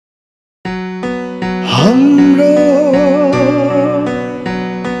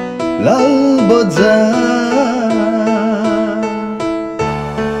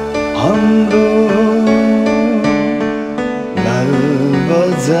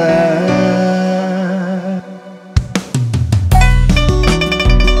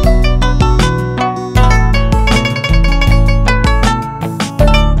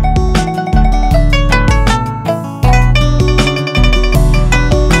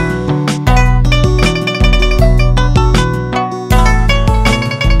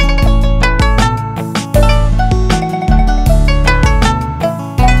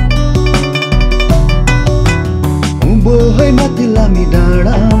बोहै माथि लामी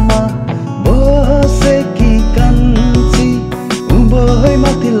डाँडामा बसेकी कान्छी बोहै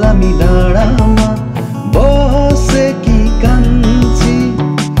माथि लामी डाँडामा बसेकी कान्छी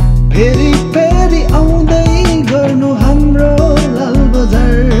फेरि फेरि आउँदै गर्नु हाम्रो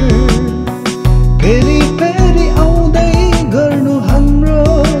लालबजार फेरि फेरि आउँदै गर्नु हाम्रो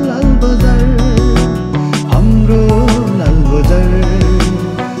लालबजार हाम्रो लालबजार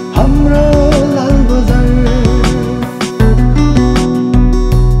हाम्रो लालबजार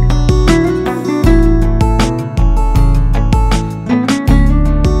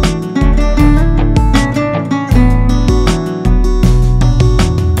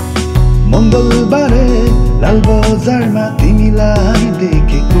मंगलबारे लालबजारमा तिमीलाई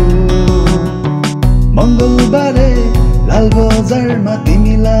देखेको मंगलबारे लालबजारमा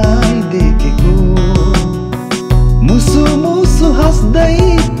तिमीलाई देखेको मुसु मुसु हाँस्दै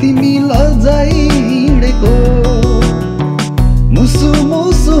तिमी लजाई हिँडेको मुसु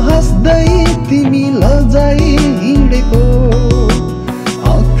मुसु हाँस्दै तिमी लजाई हिँडेको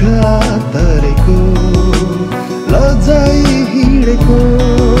आँखा तरेको लजाई हिँडेको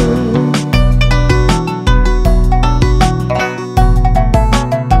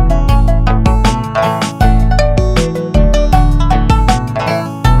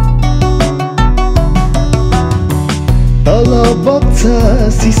तल बग्छ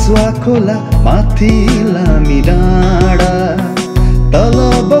सिसुवा खोला माथि लामी डाँडा तल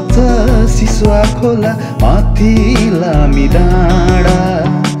बग्छ सिसुवा खोला माथि लामी डाँडा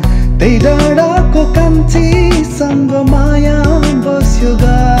त्यही डाँडाको कान्छीसँग माया बस्यो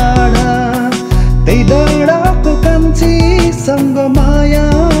गाडा त्यही डाँडाको कान्छीसँग माया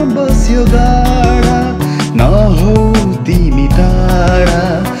बस्यो गाडा नहौ तिमी टाढा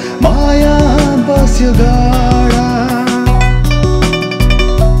माया बस्यो गाडा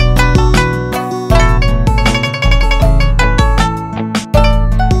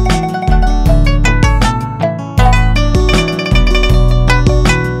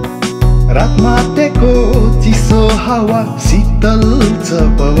रातमा टेको चिसो हावा शीतल छ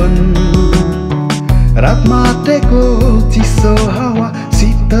पवन रातमा टेको चिसो हावा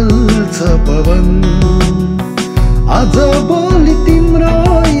शीतल छ पवन आज भोलि तिम्रो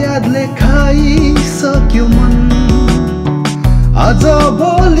यादले खाइसक्यो मन आज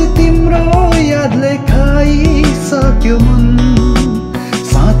भोलि तिम्रो यादले खाइसक्यो मन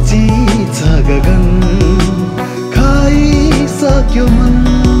साँच्ची छ गगन खाइसक्यो मन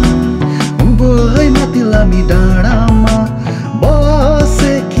बोहै माथि लामी डाँडामा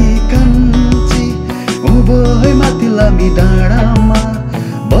बसेकी कान्छी बोहै माथि लामी डाँडामा